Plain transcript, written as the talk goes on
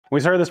When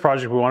we started this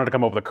project, we wanted to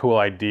come up with a cool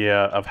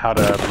idea of how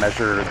to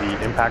measure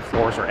the impact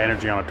force or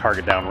energy on a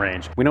target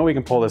downrange. We know we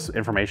can pull this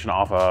information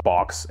off a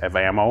box of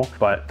ammo,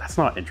 but that's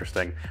not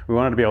interesting. We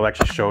wanted to be able to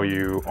actually show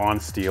you on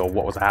steel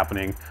what was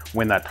happening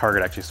when that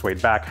target actually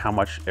swayed back, how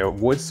much it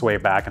would sway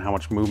back, and how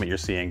much movement you're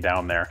seeing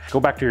down there. Go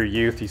back to your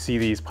youth, you see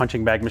these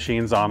punching bag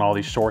machines on all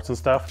these shorts and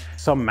stuff.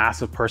 Some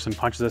massive person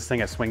punches this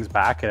thing, it swings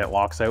back and it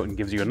locks out and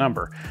gives you a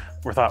number.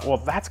 We thought, well,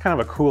 that's kind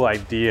of a cool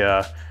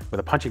idea with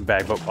a punching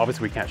bag, but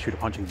obviously we can't shoot a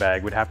punching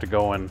bag. We'd have to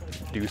go and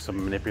do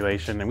some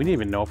manipulation, and we didn't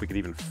even know if we could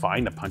even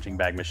find a punching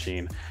bag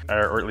machine,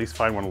 or at least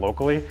find one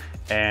locally.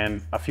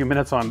 And a few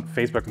minutes on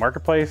Facebook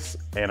Marketplace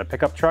and a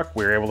pickup truck,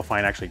 we were able to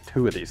find actually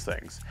 2 of these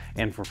things,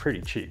 and for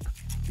pretty cheap.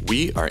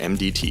 We are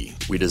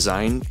MDT. We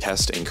design,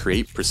 test, and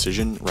create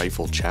precision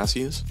rifle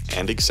chassis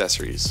and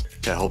accessories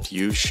to help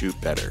you shoot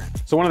better.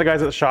 So one of the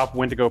guys at the shop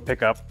went to go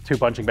pick up 2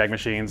 punching bag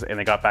machines, and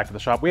they got back to the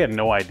shop. We had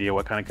no idea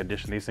what kind of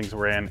condition these things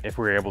were in, if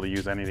we were able to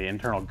use any of the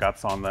internal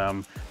guts on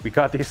them. We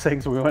got these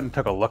things, we went and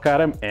took a look at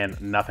them, and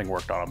nothing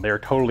worked on them. They were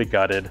totally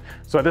gutted.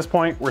 So at this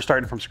point, we're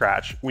starting from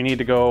scratch. We need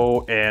to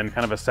go and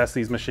kind of assess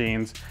these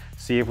machines,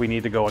 see if we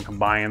need to go and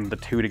combine the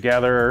 2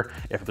 together,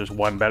 if there's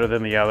one better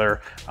than the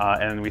other,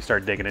 and we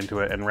started digging into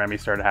it, and Remy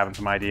started having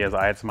some ideas,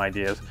 I had some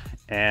ideas,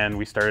 and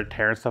we started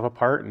tearing stuff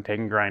apart and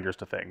taking grinders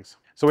to things.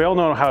 So we all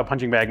know how a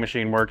punching bag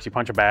machine works. You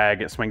punch a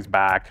bag, it swings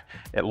back,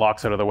 it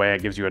locks out of the way,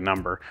 it gives you a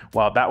number.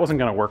 Well, that wasn't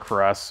gonna work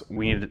for us.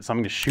 We needed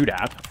something to shoot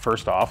at,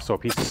 first off, so a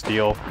piece of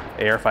steel,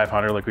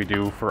 AR-500 like we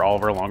do for all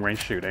of our long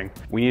range shooting.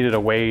 We needed a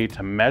way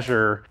to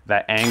measure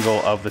that angle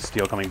of the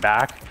steel coming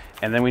back,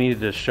 and then we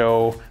needed to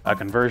show a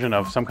conversion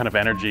of some kind of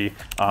energy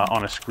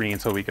on a screen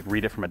so we could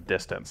read it from a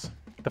distance.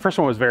 The first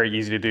one was very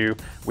easy to do.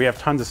 We have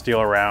tons of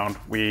steel around.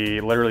 We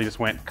literally just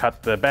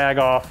cut the bag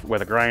off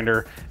with a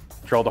grinder,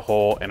 drilled a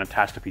hole, and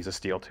attached a piece of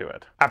steel to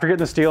it. After getting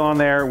the steel on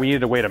there, we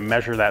needed a way to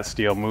measure that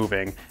steel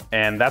moving,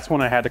 and that's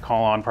when I had to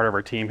call on part of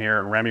our team here,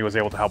 and Remy was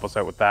able to help us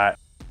out with that.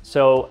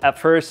 So at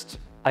first,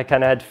 I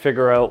kind of had to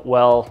figure out,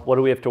 well, what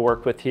do we have to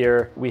work with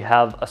here? We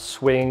have a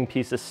swing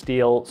piece of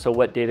steel, so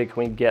what data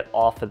can we get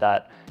off of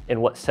that?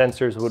 And what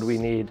sensors would we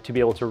need to be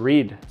able to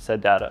read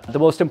said data? The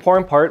most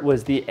important part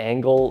was the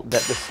angle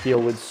that the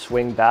steel would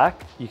swing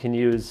back. You can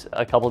use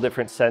a couple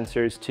different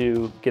sensors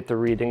to get the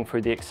reading for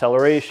the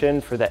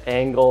acceleration, for the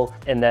angle,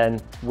 and then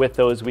with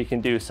those we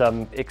can do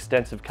some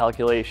extensive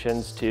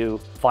calculations to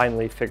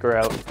finally figure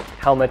out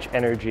how much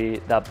energy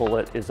that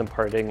bullet is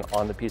imparting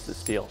on the piece of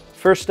steel.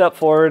 First step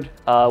forward,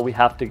 we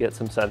have to get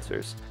some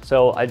sensors.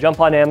 So I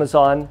jump on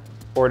Amazon,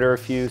 order a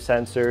few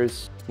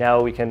sensors.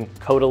 Now we can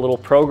code a little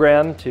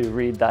program to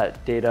read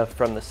that data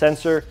from the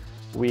sensor.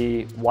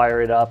 We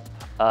wire it up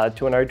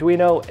to an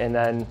Arduino and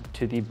then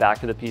to the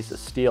back of the piece of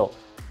steel.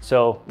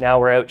 So now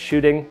we're out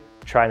shooting,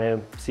 trying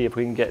to see if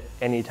we can get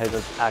any type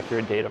of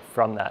accurate data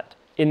from that.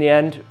 In the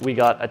end, we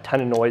got a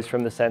ton of noise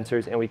from the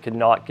sensors and we could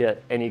not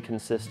get any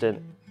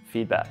consistent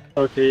feedback.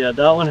 Okay, yeah,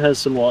 that one has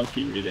some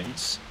wonky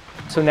readings.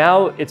 So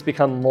now it's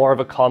become more of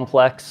a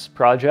complex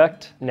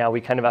project. Now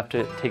we kind of have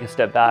to take a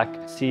step back,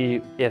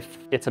 see if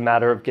it's a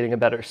matter of getting a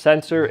better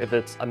sensor, if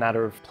it's a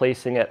matter of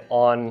placing it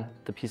on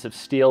the piece of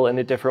steel in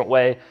a different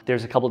way.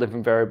 There's a couple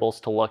different variables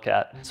to look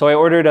at. So I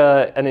ordered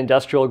an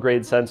industrial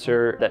grade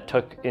sensor that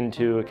took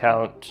into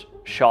account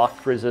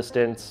shock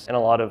resistance and a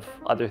lot of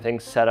other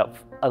things set up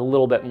a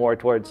little bit more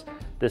towards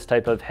this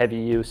type of heavy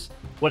use.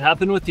 What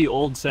happened with the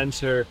old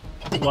sensor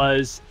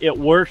was it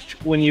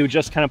worked when you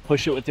just kind of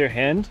push it with your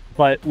hand,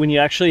 but when you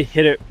actually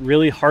hit it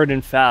really hard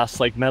and fast,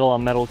 like metal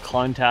on metal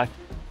contact,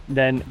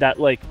 then that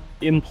like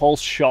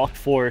impulse shock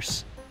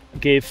force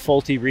gave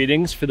faulty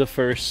readings for the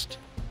first,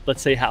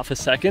 let's say, half a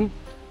second.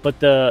 But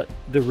the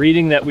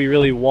reading that we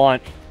really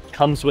want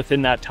comes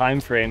within that time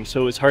frame,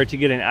 so it's hard to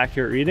get an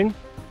accurate reading.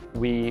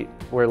 We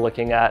were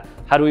looking at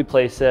how do we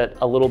place it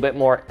a little bit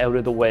more out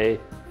of the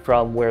way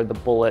from where the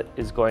bullet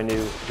is going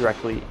to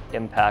directly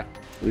impact.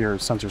 Your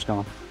sensor's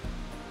gone.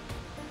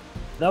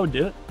 That would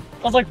do it.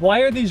 I was like, why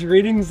are these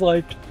readings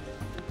like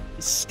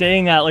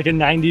staying at like a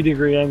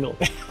 90-degree angle?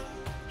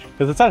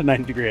 Because it's at a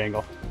 90-degree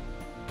angle.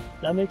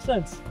 That makes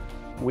sense.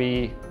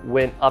 We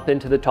went up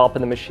into the top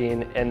of the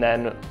machine and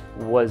then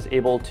was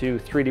able to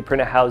 3D print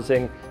a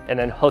housing and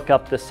then hook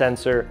up the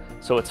sensor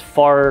so it's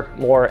far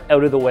more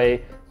out of the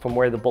way from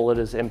where the bullet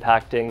is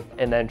impacting,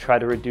 and then try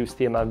to reduce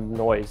the amount of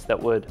noise that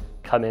would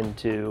come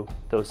into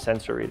those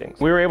sensor readings.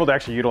 We were able to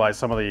actually utilize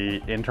some of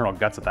the internal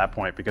guts at that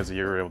point because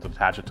you were able to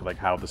attach it to like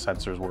how the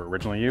sensors were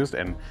originally used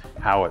and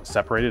how it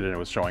separated, and it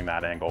was showing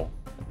that angle.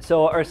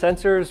 So our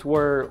sensors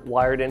were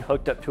wired and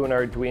hooked up to an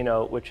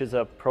Arduino, which is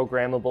a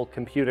programmable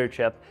computer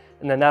chip.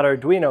 And then that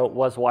Arduino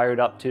was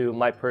wired up to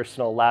my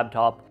personal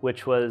laptop,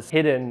 which was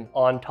hidden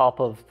on top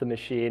of the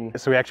machine.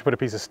 So we actually put a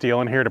piece of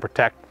steel in here to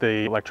protect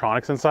the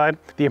electronics inside.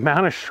 The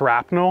amount of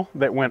shrapnel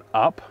that went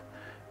up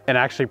and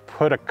actually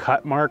put a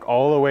cut mark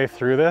all the way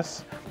through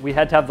this. We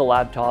had to have the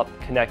laptop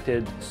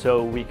connected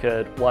so we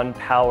could, one,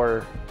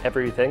 power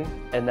everything,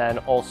 and then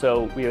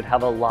also we would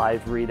have a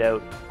live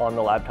readout on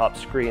the laptop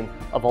screen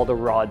of all the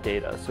raw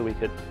data so we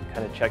could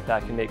kind of check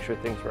back and make sure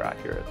things were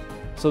accurate.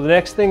 So the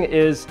next thing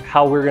is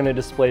how we're going to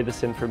display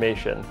this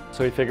information.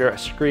 So we figure a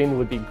screen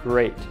would be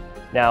great.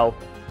 Now,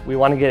 we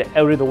want to get it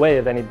out of the way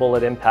of any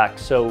bullet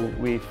impact. So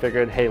we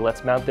figured, hey,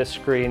 let's mount this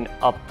screen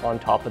up on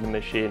top of the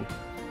machine.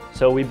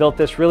 So we built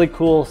this really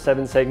cool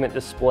 7-segment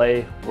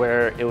display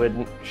where it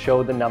would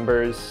show the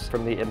numbers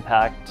from the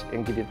impact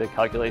and give you the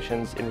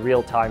calculations in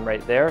real time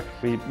right there.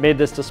 We made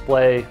this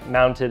display,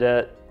 mounted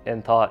it,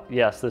 and thought,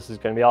 yes, this is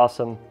going to be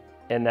awesome.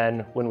 And then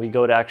when we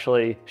go to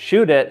actually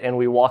shoot it and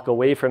we walk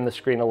away from the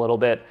screen a little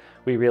bit,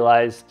 we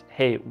realized,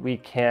 hey, we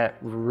can't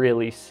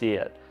really see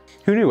it.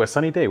 Who knew a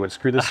sunny day would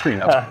screw the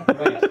screen up?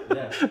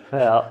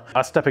 Yeah.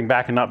 Us stepping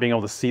back and not being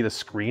able to see the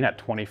screen at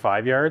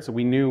 25 yards,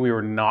 we knew we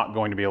were not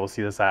going to be able to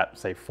see this at,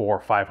 say, 400 or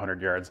 500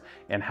 yards,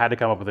 and had to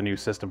come up with a new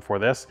system for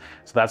this.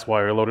 So that's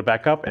why we loaded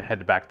back up and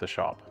headed back to the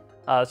shop.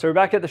 So we're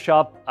back at the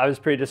shop. I was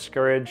pretty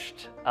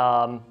discouraged,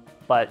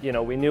 but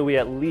we knew we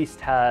at least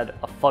had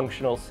a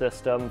functional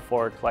system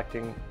for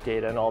collecting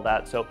data and all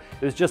that. So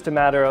it was just a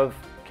matter of,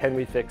 can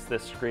we fix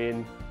this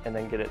screen and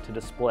then get it to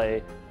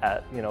display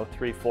at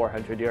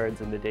 300-400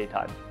 yards in the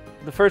daytime.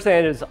 The first thing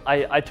I did is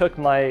I took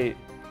my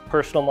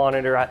personal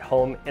monitor at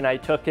home and I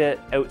took it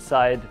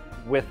outside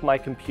with my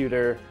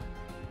computer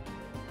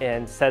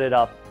and set it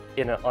up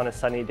on a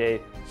sunny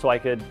day so I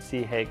could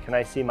see, hey, can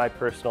I see my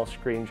personal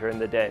screen during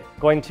the day?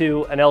 Going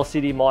to an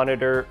LCD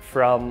monitor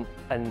from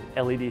an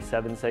LED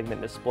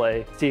 7-segment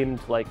display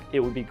seemed like it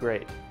would be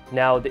great.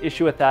 Now the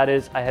issue with that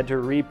is I had to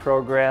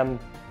reprogram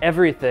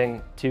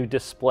everything to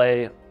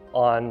display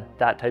on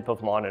that type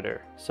of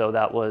monitor. So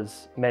that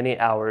was many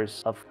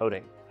hours of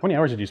coding. How many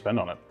hours did you spend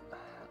on it?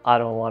 I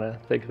don't want to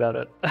think about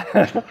it.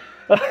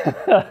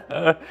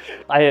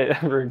 I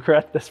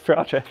regret this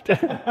project.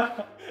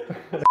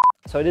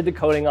 So I did the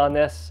coding on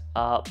this,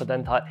 but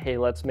then thought, hey,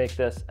 let's make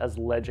this as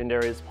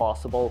legendary as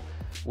possible.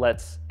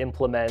 Let's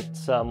implement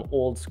some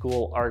old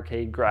school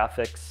arcade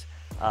graphics,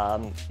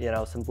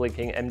 some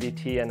blinking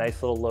MDT, a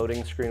nice little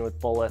loading screen with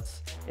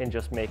bullets, and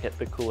just make it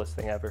the coolest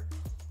thing ever.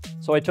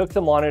 So I took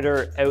the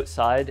monitor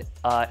outside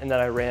and then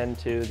I ran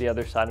to the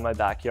other side of my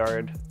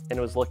backyard and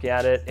was looking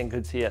at it and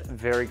could see it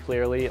very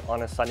clearly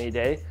on a sunny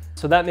day.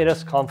 So that made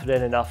us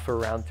confident enough for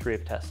round 3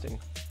 of testing.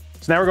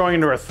 So now we're going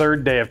into our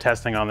 3rd day of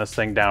testing on this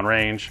thing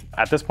downrange.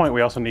 At this point,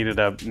 we also needed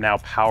to now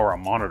power a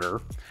monitor.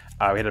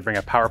 We had to bring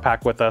a power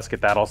pack with us,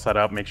 get that all set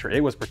up, make sure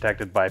it was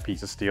protected by a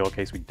piece of steel in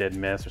case we did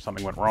miss or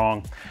something went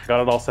wrong.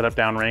 Got it all set up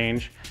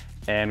downrange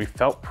and we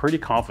felt pretty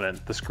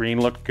confident. The screen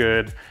looked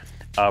good.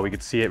 We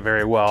could see it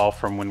very well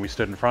from when we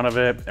stood in front of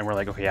it, and we're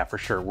like, okay, yeah, for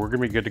sure. We're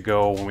gonna be good to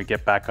go when we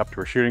get back up to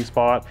our shooting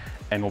spot,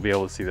 and we'll be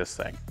able to see this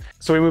thing.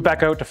 So we moved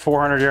back out to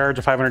 400 yards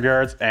or 500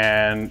 yards,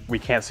 and we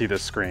can't see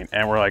this screen.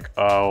 And we're like,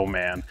 oh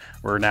man,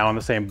 we're now in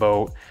the same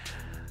boat.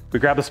 We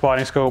grab the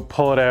spotting scope,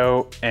 pull it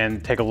out,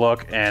 and take a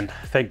look, and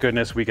thank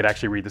goodness we could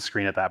actually read the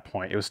screen at that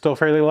point. It was still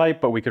fairly light,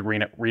 but we could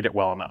read it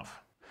well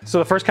enough. So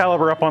the first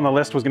caliber up on the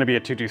list was gonna be a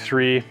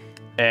 223,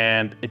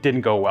 and it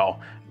didn't go well.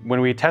 When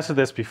we tested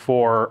this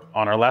before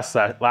on our last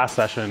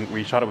session,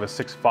 we shot it with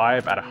a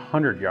 6.5 at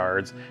 100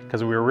 yards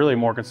because we were really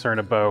more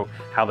concerned about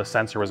how the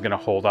sensor was going to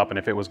hold up and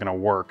if it was going to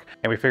work.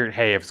 And we figured,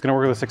 hey, if it's going to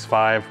work with a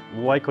 6.5,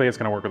 likely it's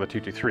going to work with a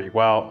 223.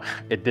 Well,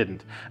 it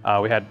didn't.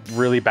 We had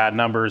really bad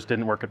numbers,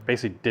 didn't work, it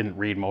basically didn't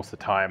read most of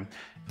the time.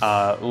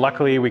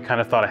 Luckily, we kind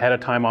of thought ahead of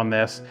time on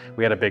this.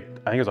 We had a big,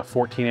 I think it was a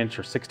 14-inch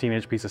or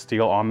 16-inch piece of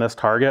steel on this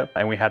target,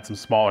 and we had some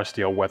smaller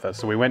steel with us.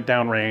 So we went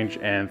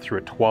downrange and threw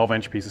a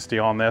 12-inch piece of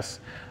steel on this,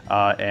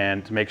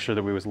 and to make sure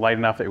that it was light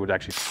enough that it would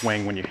actually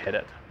swing when you hit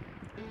it.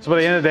 So by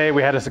the end of the day,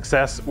 we had a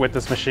success with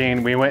this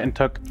machine. We went and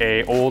took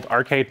an old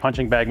arcade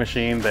punching bag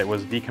machine that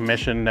was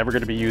decommissioned, never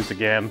going to be used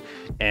again,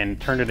 and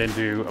turned it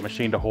into a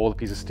machine to hold a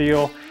piece of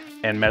steel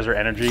and measure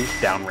energy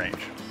downrange.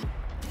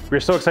 We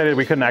were so excited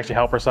we couldn't actually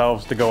help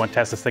ourselves to go and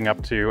test this thing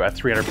up to a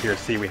 300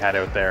 PRC we had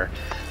out there.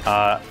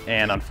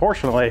 And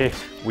unfortunately,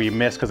 we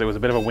missed because it was a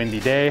bit of a windy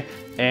day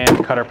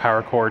and cut our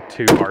power cord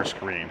to our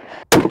screen.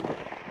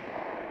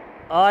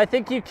 I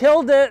think you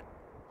killed it.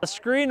 The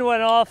screen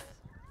went off.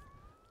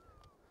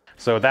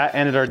 So that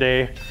ended our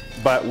day,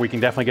 but we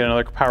can definitely get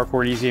another power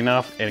cord easy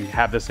enough and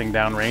have this thing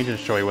downrange and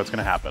show you what's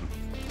gonna happen.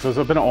 So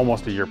it's been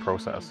almost a year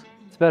process.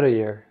 It's about a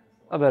year,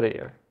 about a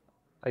year.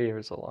 A year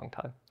is a long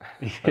time.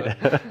 Yeah.